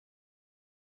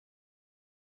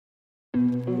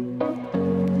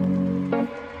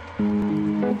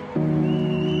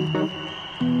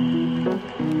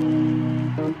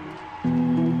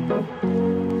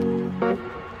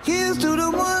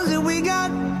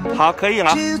好，可以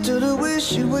了。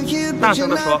大声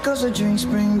的说。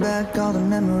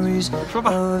说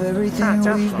吧。大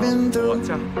家好，我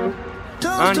叫。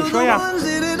啊，你说呀。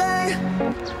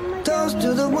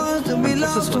不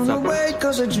是所在国。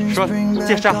说，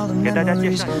介绍，给大家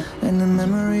介绍。你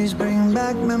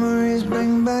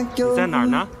在哪儿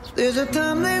呢？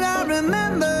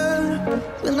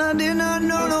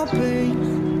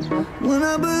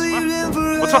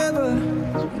不错。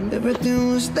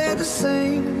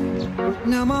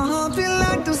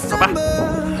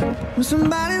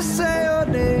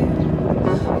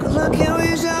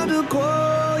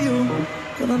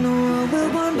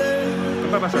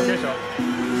爸爸手牵手。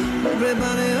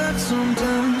Everybody hurts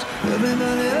sometimes,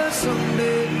 everybody hurts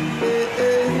someday.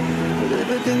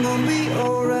 Everything gon' be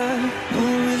alright.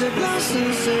 Gonna raise a glass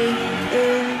and say,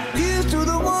 here's to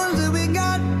the ones that we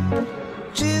got.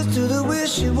 Cheers to the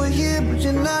wish you were here, but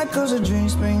you're not. Cause the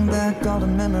drinks bring back all the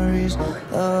memories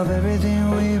of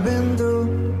everything we've been through.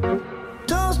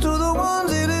 Toast to the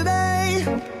ones here today.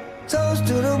 Toast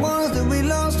to the ones that we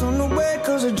lost on the way.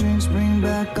 Cause the drinks bring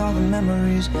back all the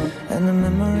memories. And the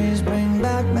memories bring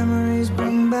back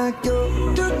your.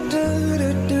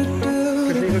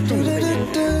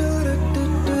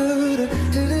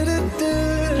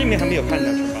 这面还没有看到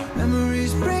是吧？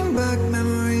 Memories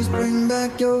bring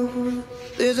back your.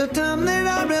 There's a time that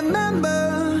I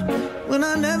remember when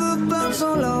I never felt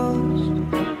so lost,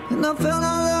 and I felt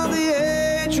all of the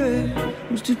hatred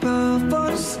was too powerful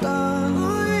to stop.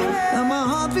 Now my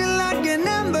heart feel like an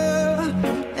ember,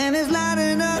 and it's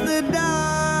lighting up the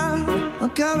dark. I'll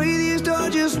carry these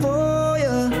torches for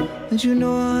you, and you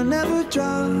know I'll never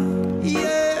drop.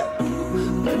 Yeah,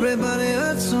 everybody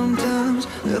hurts sometimes,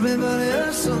 everybody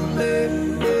hurts someday.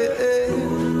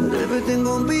 But everything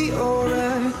gon' be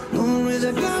alright. Gonna raise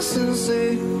a glass and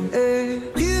say,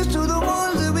 here's to the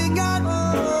ones that we got.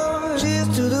 Cheers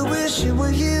to the wish you were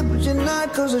here, but you're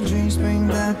not. Cause the drinks bring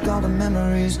back all the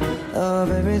memories of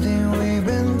everything we've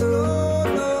been through.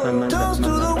 Toast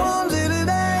to the ones here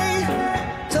today.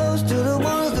 Toast to the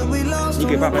ones that we lost. 你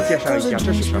给爸爸介绍一下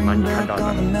这是什么？你看到的。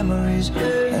And the memories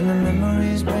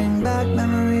bring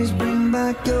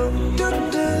back your.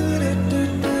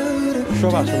 说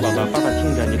吧，熊宝宝，爸爸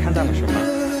听着，你看到了什么？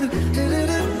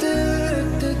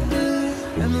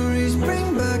 Memories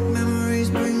bring back your. Memories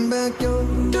bring back your.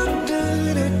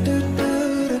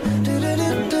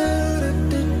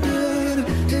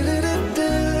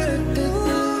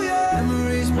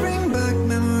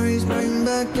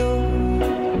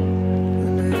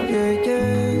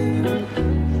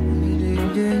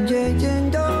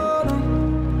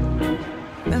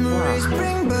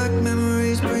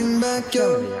 Memories bring back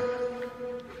your.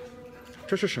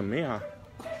 这是什么呀？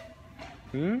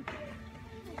嗯？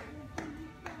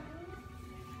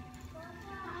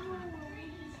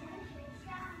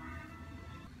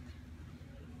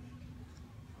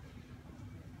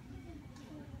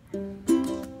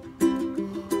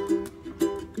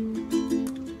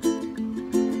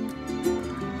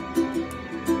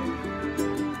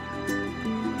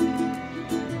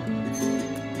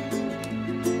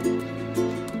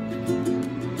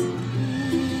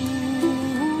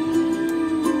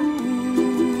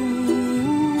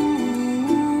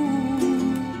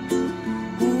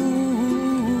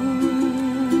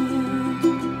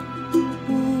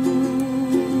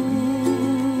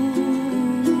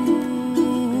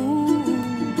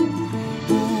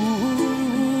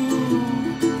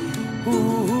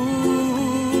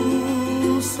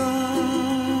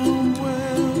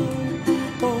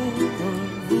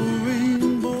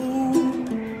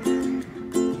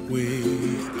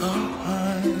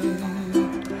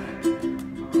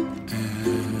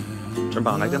 珍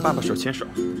宝，来跟爸爸手牵手。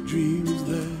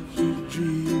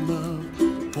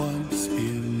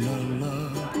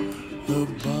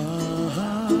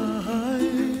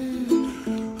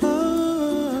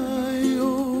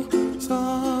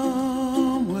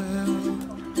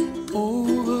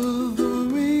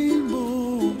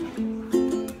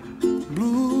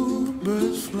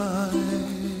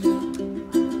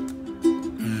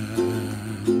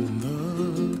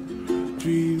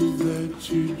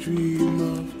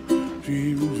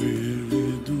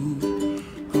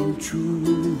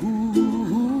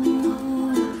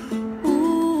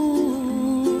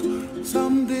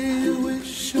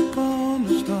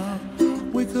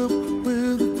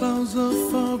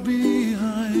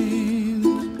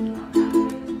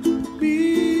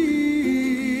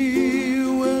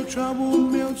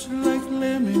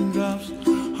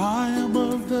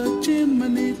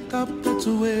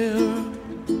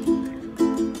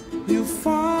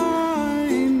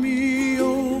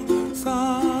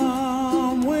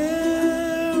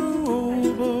somewhere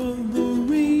over the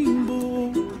ring.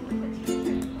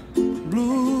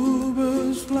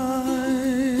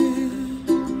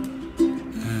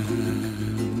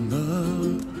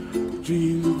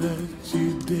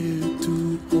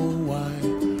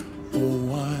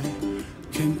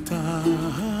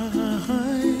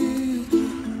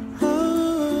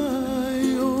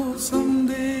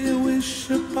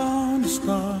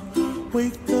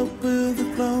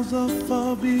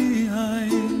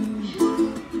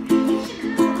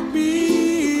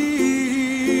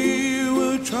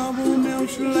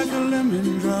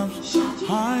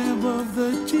 High above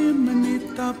the chimney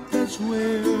top, that's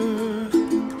where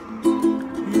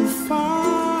you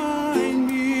find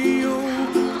me. Oh,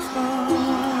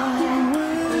 somewhere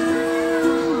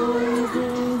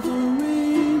over the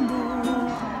rainbow,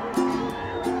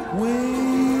 way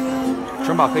up.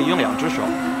 城堡可以用2只手。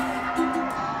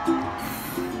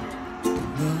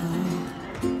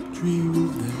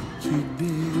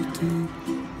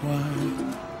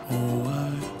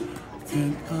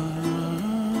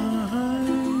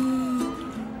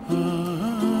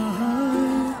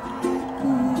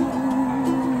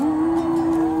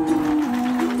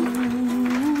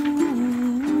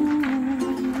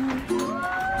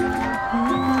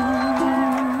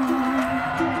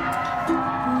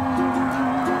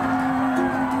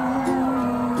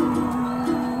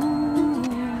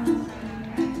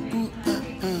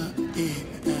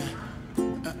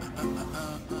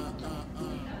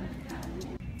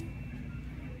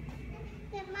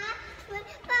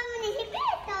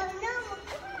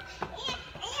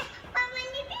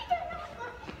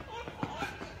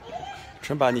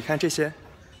 城堡，你看这些。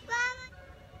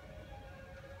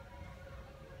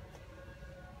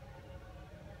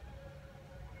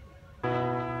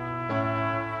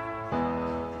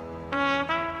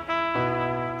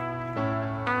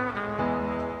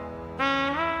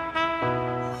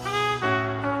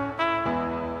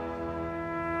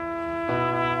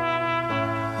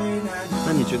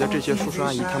那你觉得这些叔叔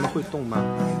阿姨他们会动吗？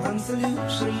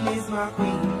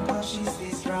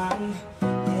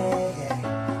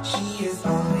 She is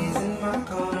always in my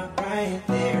corner, right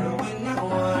there when I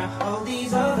wanna. All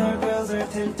these other girls are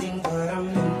tempting, but I'm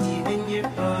empty when you're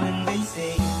gone. And they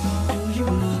say, do you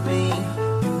need me?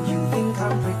 Do you think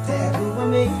I'm pretend? Do I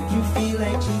make you feel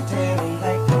like cheating? I'm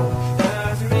like, no,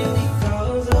 that's really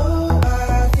close. Oh,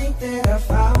 I think that I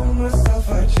found myself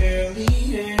a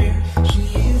cheerleader. She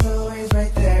is always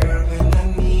right there when I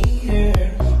need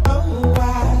her. Oh,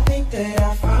 I think that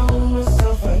I found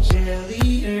myself a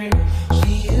cheerleader.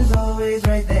 Always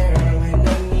right there when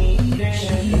I need her.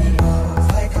 She knows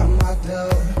like a model.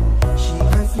 She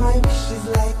grants my wishes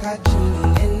like a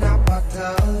genie in a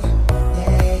bottle.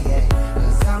 Yeah, yeah.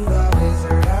 'Cause I'm the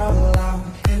wizard all alone,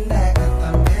 and I got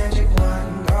the magic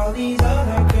wand. All these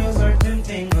other girls are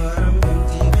tempting, but I'm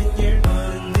empty when you're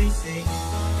gone. And they say,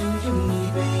 do you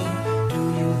need me? Do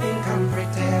you think I'm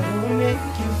pretty? Do I make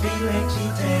you feel like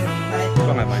cheating? I'm like,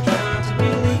 oh, that's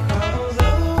really close.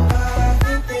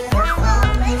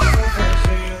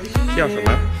 叫什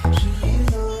么？